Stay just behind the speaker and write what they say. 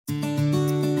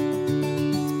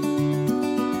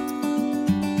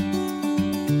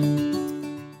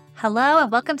Hello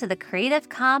and welcome to the Creative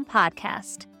Calm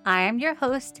Podcast. I am your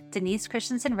host, Denise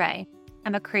Christensen Ray.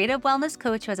 I'm a creative wellness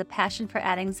coach who has a passion for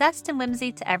adding zest and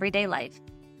whimsy to everyday life.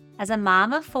 As a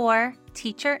mom of four,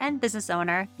 teacher, and business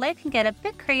owner, life can get a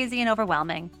bit crazy and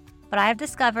overwhelming. But I have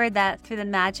discovered that through the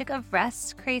magic of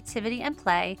rest, creativity, and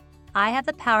play, I have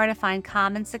the power to find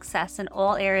calm and success in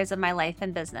all areas of my life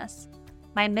and business.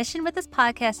 My mission with this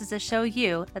podcast is to show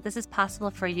you that this is possible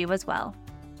for you as well.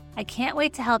 I can't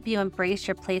wait to help you embrace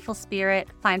your playful spirit,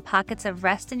 find pockets of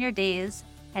rest in your days,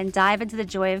 and dive into the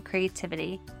joy of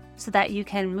creativity so that you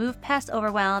can move past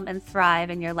overwhelm and thrive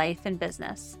in your life and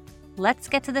business. Let's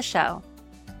get to the show.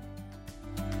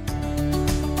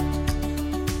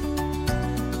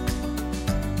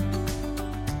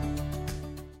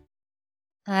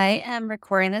 I am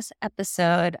recording this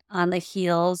episode on the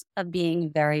heels of being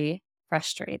very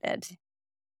frustrated.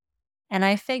 And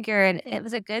I figured it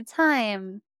was a good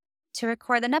time to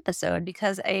record an episode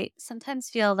because I sometimes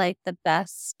feel like the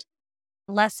best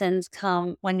lessons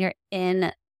come when you're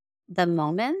in the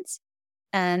moment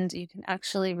and you can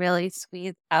actually really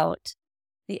squeeze out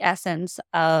the essence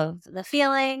of the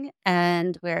feeling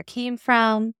and where it came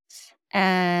from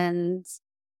and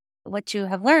what you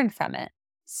have learned from it.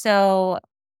 So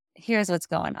here's what's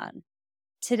going on.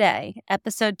 Today,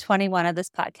 episode 21 of this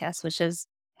podcast, this is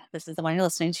the one you're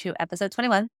listening to, episode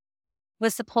 21,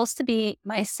 was supposed to be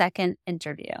my second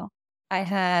interview. I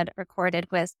had recorded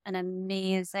with an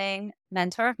amazing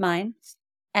mentor of mine,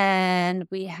 and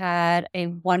we had a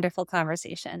wonderful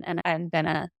conversation. And I'm going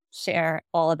to share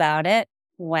all about it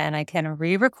when I can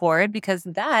re-record, because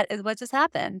that is what just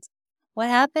happened. What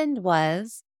happened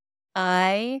was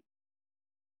I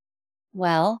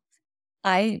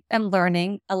am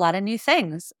learning a lot of new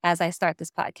things as I start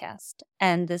this podcast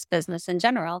and this business in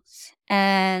general.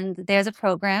 And there's a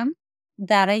program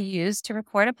that I use to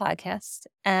record a podcast,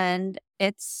 and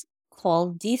it's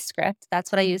called Descript.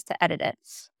 That's what I use to edit it.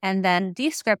 And then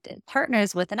Descript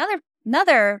partners with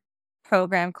another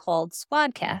program called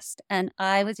Squadcast, and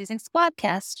I was using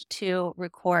Squadcast to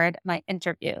record my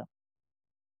interview.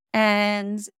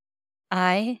 And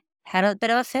I had a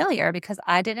bit of a failure because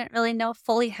I didn't really know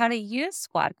fully how to use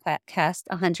Squadcast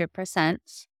 100%.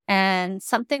 And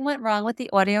something went wrong with the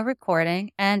audio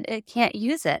recording and it can't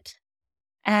use it.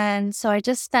 And so I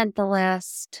just spent the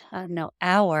last,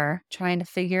 hour trying to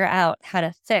figure out how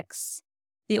to fix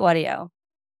the audio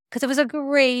because it was a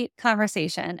great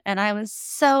conversation. And I was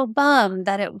so bummed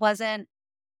that it wasn't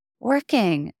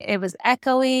working. It was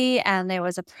echoey and there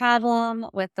was a problem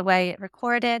with the way it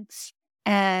recorded.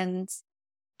 And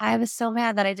I was so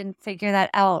mad that I didn't figure that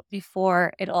out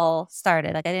before it all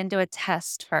started. Like I didn't do a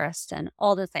test first and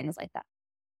all the things like that.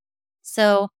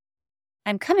 So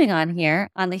I'm coming on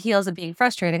here on the heels of being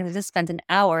frustrated because I just spent an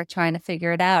hour trying to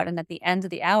figure it out. And at the end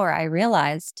of the hour, I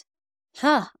realized,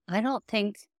 I don't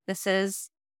think this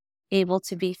is able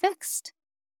to be fixed.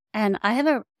 And I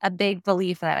have a big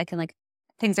belief that I can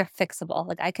things are fixable.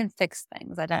 Like I can fix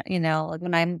things. I don't, like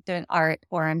when I'm doing art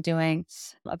or I'm doing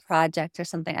a project or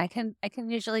something, I can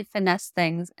usually finesse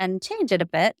things and change it a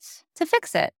bit to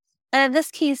fix it. And in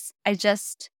this case, I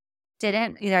just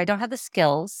didn't, I don't have the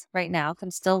skills right now because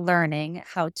I'm still learning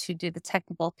how to do the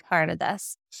technical part of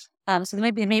this. So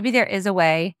maybe there is a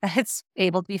way that it's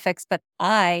able to be fixed, but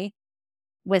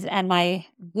and my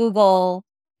Google,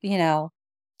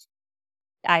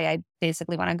 I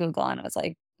basically went on Google and it was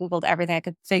like Googled everything I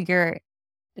could think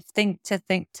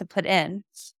to put in,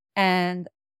 and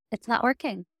it's not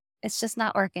working. It's just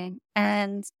not working.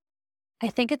 And I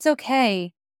think it's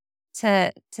okay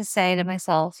to say to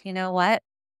myself, you know what?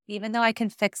 Even though I can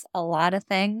fix a lot of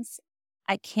things,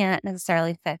 I can't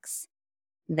necessarily fix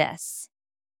this.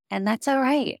 And that's all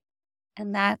right.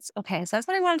 And that's okay. So that's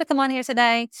what I wanted to come on here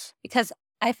today because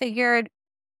I figured,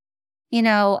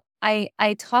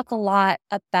 I talk a lot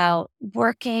about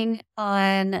working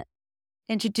on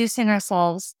introducing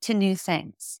ourselves to new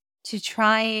things, to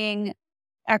trying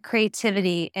our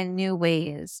creativity in new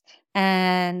ways,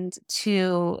 and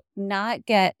to not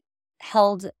get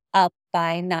held up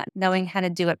by not knowing how to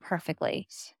do it perfectly,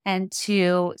 and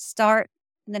to start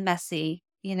the messy,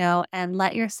 and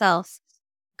let yourself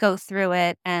go through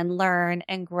it and learn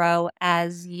and grow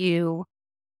as you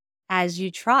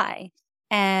try.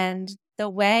 And the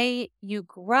way you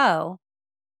grow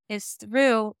is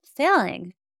through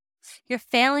failing. You're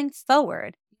failing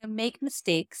forward. You make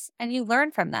mistakes and you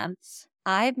learn from them.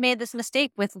 I've made this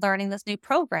mistake with learning this new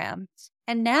program.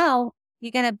 And now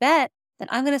you're going to bet that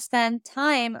I'm going to spend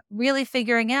time really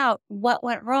figuring out what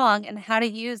went wrong and how to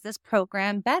use this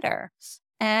program better.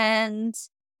 And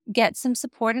get some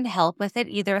support and help with it,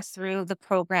 either through the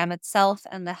program itself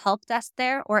and the help desk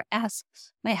there, or ask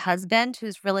my husband,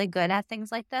 who's really good at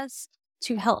things like this,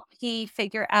 to help me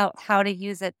figure out how to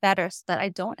use it better so that I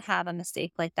don't have a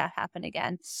mistake like that happen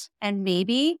again. And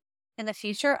maybe in the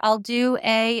future, I'll do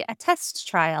a test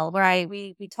trial where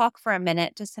we talk for a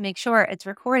minute just to make sure it's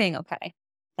recording okay.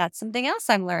 That's something else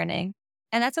I'm learning.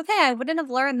 And that's okay. I wouldn't have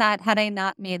learned that had I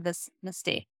not made this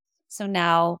mistake. So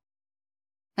now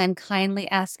I'm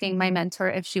kindly asking my mentor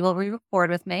if she will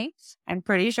re-record with me. I'm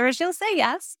pretty sure she'll say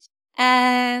yes.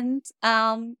 And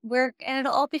and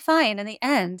it'll all be fine in the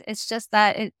end. It's just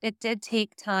that it did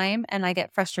take time, and I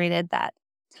get frustrated that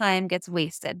time gets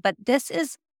wasted. But this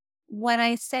is when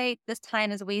I say this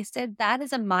time is wasted, that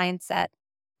is a mindset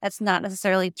that's not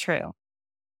necessarily true.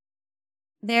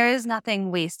 There is nothing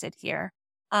wasted here.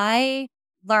 I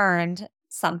learned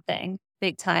something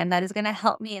big time that is going to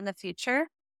help me in the future.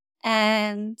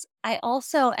 And I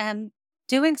also am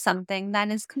doing something that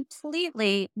is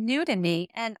completely new to me.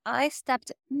 And I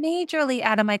stepped majorly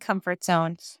out of my comfort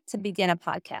zone to begin a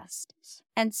podcast.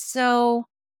 And so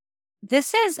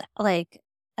this is like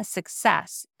a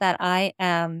success that I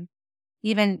am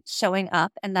even showing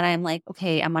up, and that I'm like,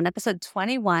 okay, I'm on episode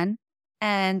 21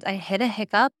 and I hit a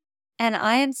hiccup, and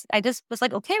I just was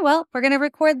like, okay, well, we're going to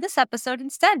record this episode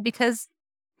instead, because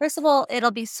first of all,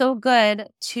 it'll be so good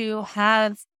to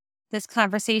have this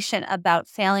conversation about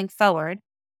failing forward.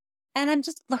 And I'm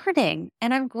just learning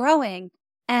and I'm growing,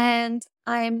 and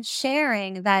I'm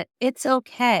sharing that it's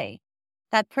okay,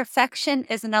 that perfection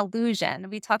is an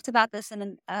illusion. We talked about this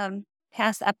in a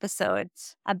past episode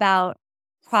about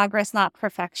progress, not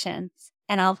perfection.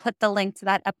 And I'll put the link to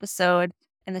that episode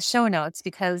in the show notes,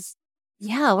 because,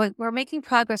 yeah, we're making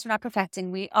progress. We're not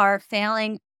perfecting. We are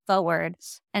failing forward.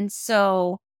 And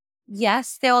so,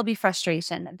 yes, there will be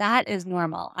frustration. That is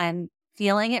normal. I'm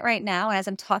feeling it right now. As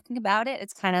I'm talking about it,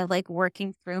 it's kind of like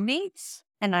working through me,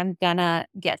 and I'm gonna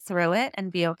get through it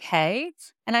and be okay.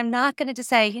 And I'm not gonna just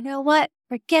say, you know what,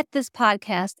 forget this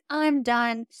podcast. I'm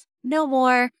done. No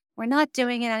more. We're not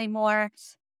doing it anymore.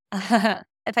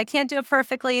 If I can't do it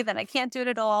perfectly, then I can't do it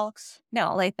at all.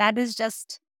 No, like that is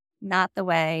just not the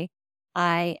way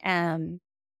I am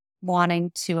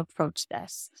wanting to approach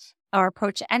this or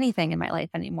approach anything in my life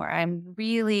anymore. I'm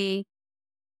really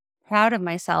proud of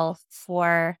myself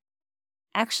for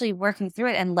actually working through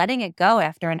it and letting it go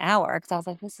after an hour, because I was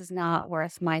like, this is not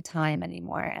worth my time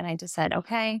anymore. And I just said,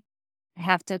 okay, I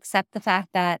have to accept the fact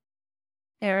that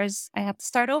I have to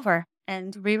start over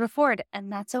and re-record,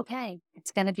 and that's okay.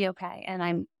 It's going to be okay.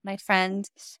 And my friend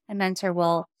and mentor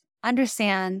will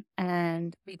understand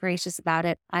and be gracious about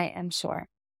it, I am sure.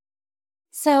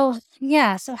 So,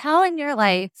 yeah. So how in your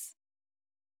life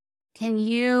can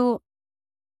you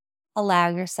allow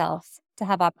yourself to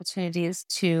have opportunities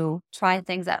to try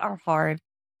things that are hard,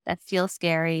 that feel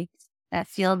scary, that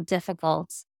feel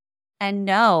difficult, and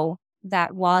know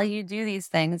that while you do these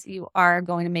things, you are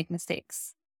going to make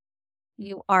mistakes.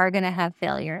 You are going to have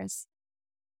failures,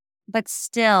 but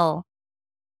still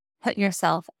put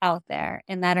yourself out there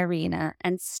in that arena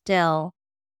and still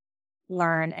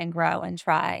learn and grow and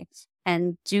try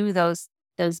and do those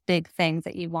big things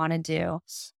that you want to do.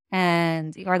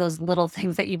 And or those little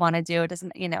things that you want to do. It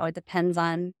doesn't, it depends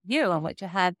on you and what you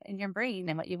have in your brain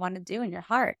and what you want to do in your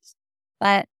heart.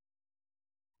 But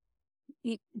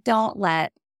you don't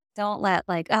let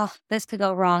like, oh, this could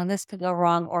go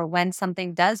wrong, or when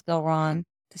something does go wrong,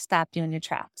 to stop you in your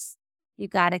tracks. You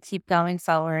got to keep going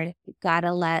forward. You got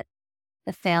to let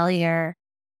the failure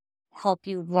help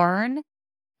you learn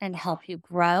and help you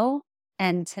grow,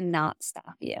 and to not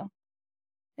stop you.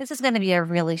 This is going to be a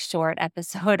really short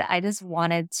episode. I just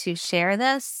wanted to share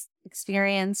this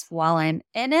experience while I'm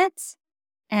in it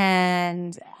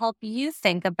and help you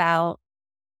think about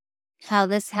how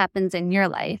this happens in your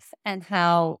life and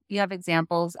how you have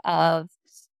examples of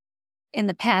in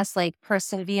the past, like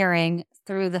persevering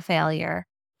through the failure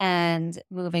and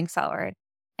moving forward.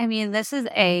 I mean, this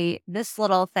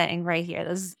little thing right here,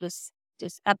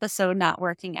 this episode not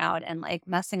working out and like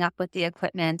messing up with the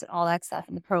equipment and all that stuff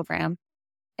in the program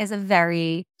is a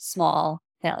very small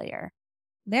failure.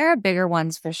 There are bigger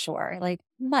ones for sure, like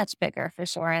much bigger for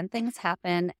sure. And things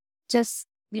happen. Just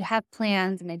you have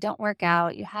plans and they don't work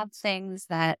out. You have things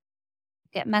that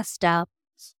get messed up,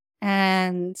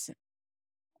 and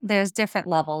there's different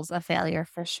levels of failure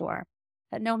for sure.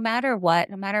 But no matter what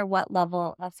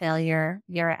level of failure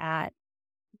you're at,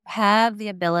 have the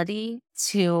ability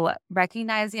to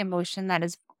recognize the emotion that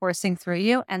is coursing through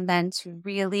you, and then to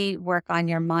really work on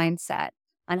your mindset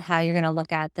on how you're going to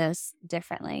look at this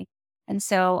differently. And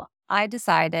so I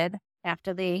decided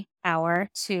after the hour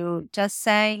to just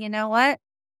say, you know what?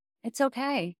 It's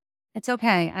okay. It's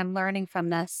okay. I'm learning from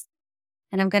this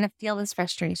and I'm going to feel this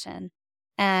frustration.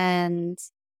 And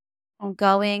I'm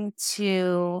going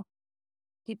to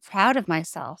be proud of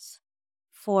myself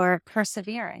for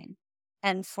persevering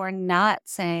and for not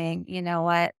saying, you know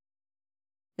what,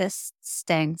 this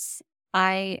stinks.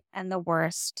 I am the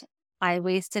worst. I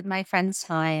wasted my friend's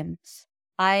time.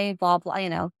 I blah,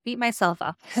 blah, beat myself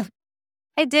up.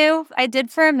 I do. I did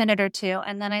for a minute or two.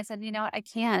 And then I said, you know what? I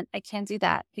can't do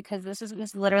that because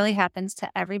this literally happens to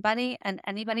everybody. And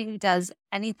anybody who does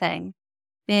anything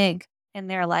big in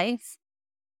their life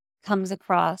comes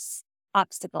across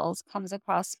obstacles, comes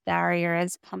across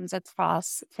barriers, comes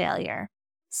across failure.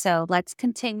 So let's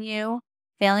continue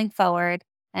failing forward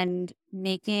and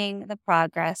making the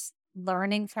progress,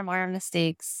 learning from our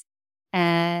mistakes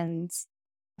and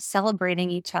celebrating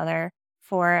each other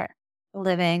for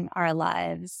living our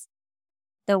lives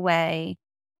the way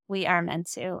we are meant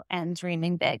to and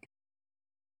dreaming big.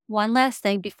 One last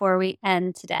thing before we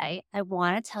end today, I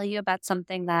want to tell you about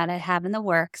something that I have in the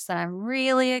works that I'm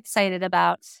really excited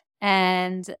about,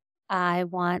 and I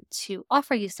want to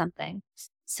offer you something.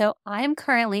 So I am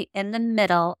currently in the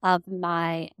middle of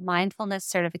my mindfulness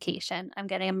certification. I'm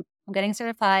getting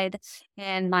certified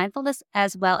in mindfulness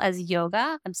as well as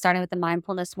yoga. I'm starting with the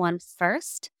mindfulness one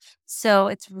first. So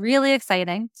it's really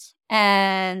exciting.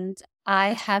 And I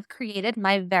have created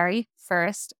my very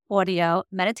first audio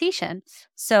meditation.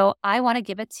 So I want to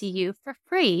give it to you for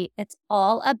free. It's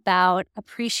all about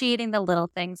appreciating the little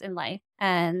things in life.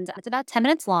 And it's about 10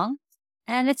 minutes long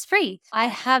and it's free. I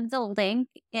have the link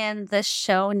in the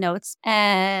show notes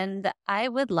and I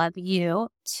would love you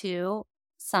to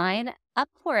sign up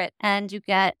for it. And you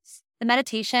get the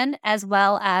meditation as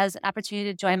well as an opportunity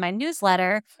to join my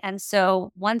newsletter. And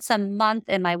so once a month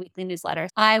in my weekly newsletter,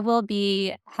 I will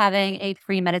be having a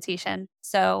free meditation.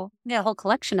 So a whole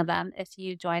collection of them if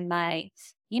you join my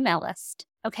email list.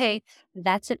 Okay,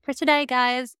 that's it for today,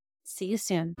 guys. See you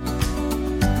soon.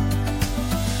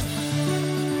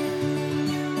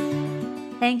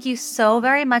 Thank you so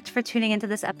very much for tuning into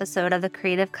this episode of the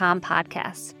Creative Calm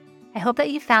Podcast. I hope that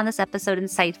you found this episode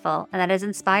insightful and that it has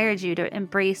inspired you to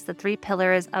embrace the 3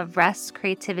 pillars of rest,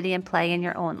 creativity, and play in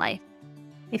your own life.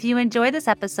 If you enjoyed this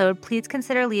episode, please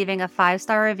consider leaving a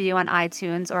 5-star review on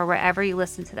iTunes or wherever you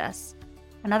listen to this.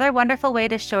 Another wonderful way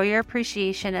to show your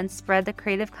appreciation and spread the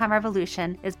Creative Calm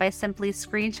revolution is by simply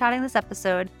screenshotting this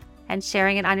episode and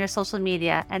sharing it on your social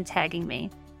media and tagging me.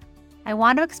 I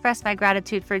want to express my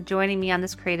gratitude for joining me on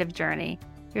this creative journey.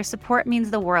 Your support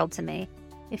means the world to me.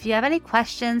 If you have any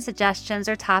questions, suggestions,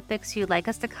 or topics you'd like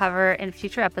us to cover in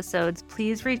future episodes,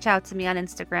 please reach out to me on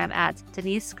Instagram at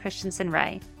Denise Christensen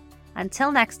Ray.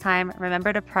 Until next time,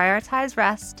 remember to prioritize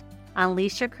rest,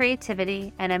 unleash your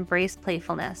creativity, and embrace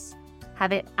playfulness.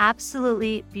 Have an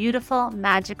absolutely beautiful,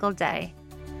 magical day.